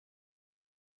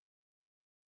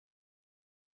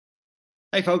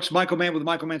Hey folks, Michael Mann with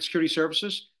Michael Mann Security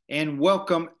Services, and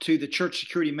welcome to the Church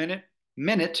Security Minute.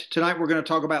 Tonight we're going to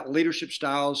talk about leadership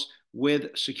styles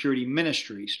with security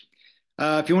ministries.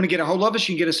 If you want to get a hold of us,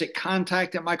 you can get us at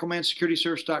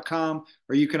contact@michaelmannsecurityservice.com,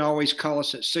 or you can always call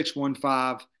us at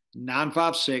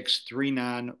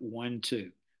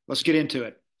 615-956-3912. Let's get into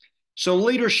it. So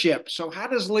leadership. So how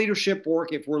does leadership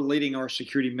work if we're leading our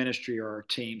security ministry or our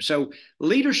team? So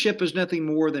leadership is nothing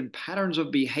more than patterns of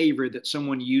behavior that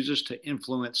someone uses to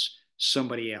influence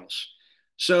somebody else.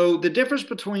 So the difference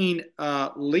between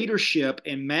leadership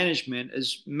and management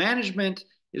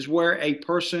is where a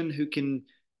person who can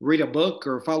read a book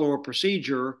or follow a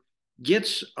procedure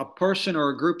gets a person or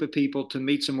a group of people to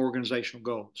meet some organizational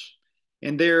goals.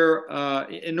 And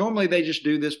normally they just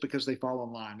do this because they fall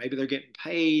in line. Maybe they're getting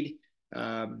paid.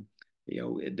 Um,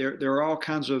 there are all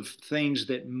kinds of things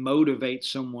that motivate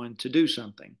someone to do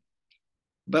something.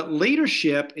 But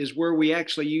leadership is where we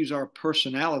actually use our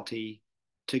personality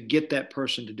to get that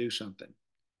person to do something.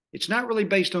 It's not really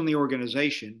based on the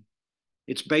organization.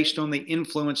 It's based on the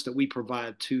influence that we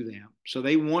provide to them. So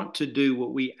they want to do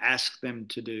what we ask them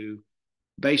to do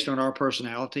based on our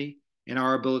personality and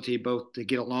our ability both to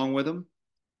get along with them,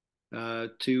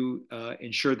 to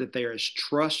ensure that there is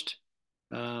trust,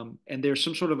 and there's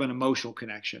some sort of an emotional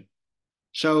connection.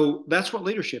 So that's what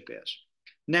leadership is.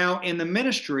 Now, in the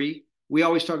ministry, we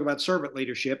always talk about servant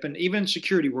leadership, and even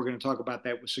security, we're going to talk about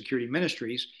that with security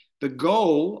ministries. The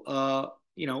goal,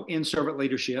 in servant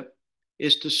leadership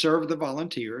is to serve the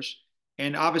volunteers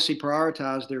and obviously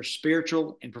prioritize their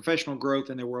spiritual and professional growth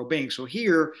and their well-being. So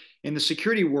here in the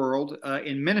security world,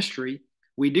 in ministry,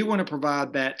 we do want to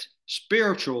provide that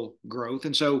spiritual growth.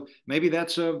 And so maybe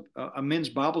that's a men's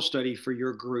Bible study for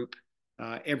your group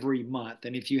every month.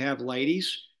 And if you have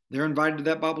ladies, they're invited to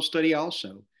that Bible study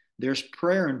also. There's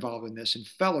prayer involved in this and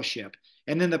fellowship.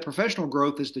 And then the professional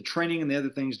growth is the training and the other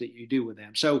things that you do with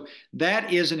them. So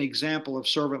that is an example of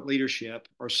servant leadership,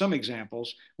 or some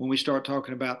examples when we start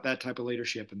talking about that type of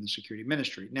leadership in the security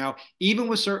ministry. Now, even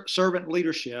with servant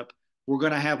leadership, we're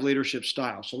going to have leadership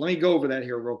style. So let me go over that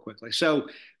here real quickly. So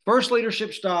first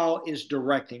leadership style is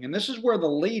directing. And this is where the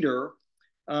leader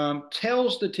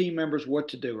tells the team members what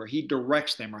to do, or he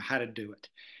directs them or how to do it.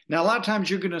 Now, a lot of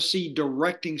times you're going to see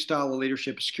directing style of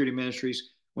leadership in security ministries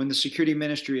when the security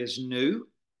ministry is new,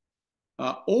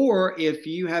 or if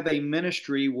you have a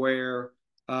ministry where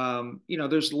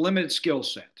there's limited skill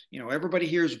set. Everybody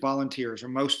here is volunteers, or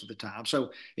most of the time.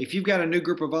 So if you've got a new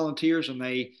group of volunteers and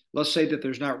let's say that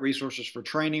there's not resources for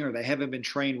training, or they haven't been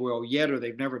trained well yet, or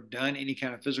they've never done any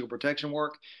kind of physical protection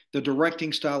work, the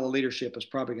directing style of leadership is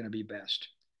probably going to be best.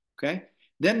 Okay.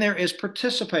 Then there is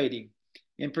participating.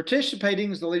 And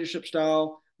participating is the leadership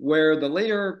style where the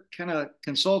leader kind of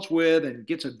consults with and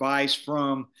gets advice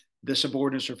from the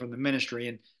subordinates or from the ministry.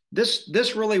 And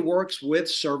this really works with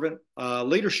servant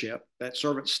leadership, that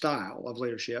servant style of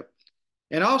leadership.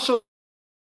 And also,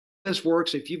 this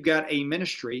works if you've got a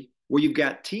ministry where you've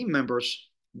got team members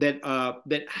that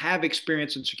have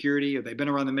experience in security, or they've been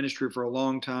around the ministry for a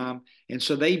long time, and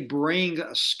so they bring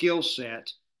a skill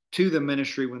set to the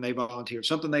ministry when they volunteer,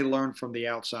 something they learned from the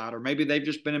outside, or maybe they've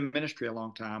just been in ministry a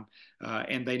long time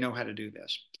and they know how to do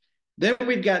this. Then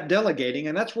we've got delegating,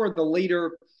 and that's where the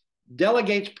leader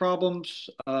delegates problems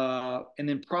and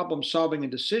then problem solving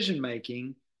and decision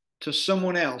making to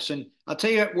someone else. And I'll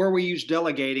tell you where we use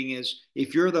delegating is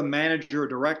if you're the manager or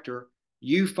director,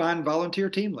 you find volunteer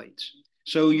team leads.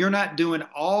 So you're not doing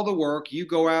all the work. You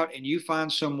go out and you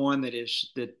find someone his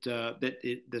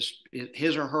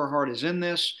or her heart is in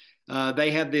this. They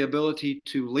have the ability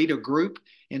to lead a group,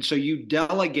 and so you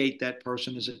delegate that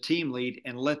person as a team lead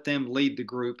and let them lead the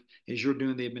group as you're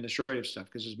doing the administrative stuff.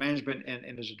 Because as management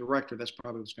and as a director, that's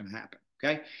probably what's going to happen.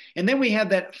 Okay, and then we have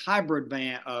that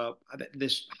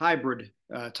this hybrid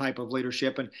type of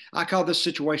leadership, and I call this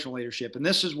situational leadership. And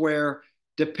this is where,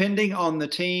 depending on the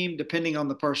team, depending on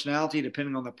the personality,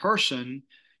 depending on the person,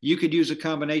 you could use a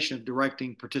combination of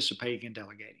directing, participating, and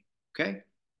delegating. Okay.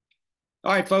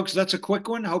 All right, folks, that's a quick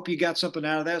one. I hope you got something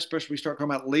out of that, especially when we start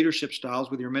talking about leadership styles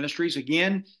with your ministries.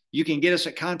 Again, you can get us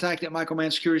at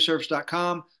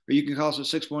contact@michaelmannsecurityservice.com, or you can call us at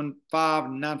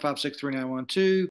 615-956-3912.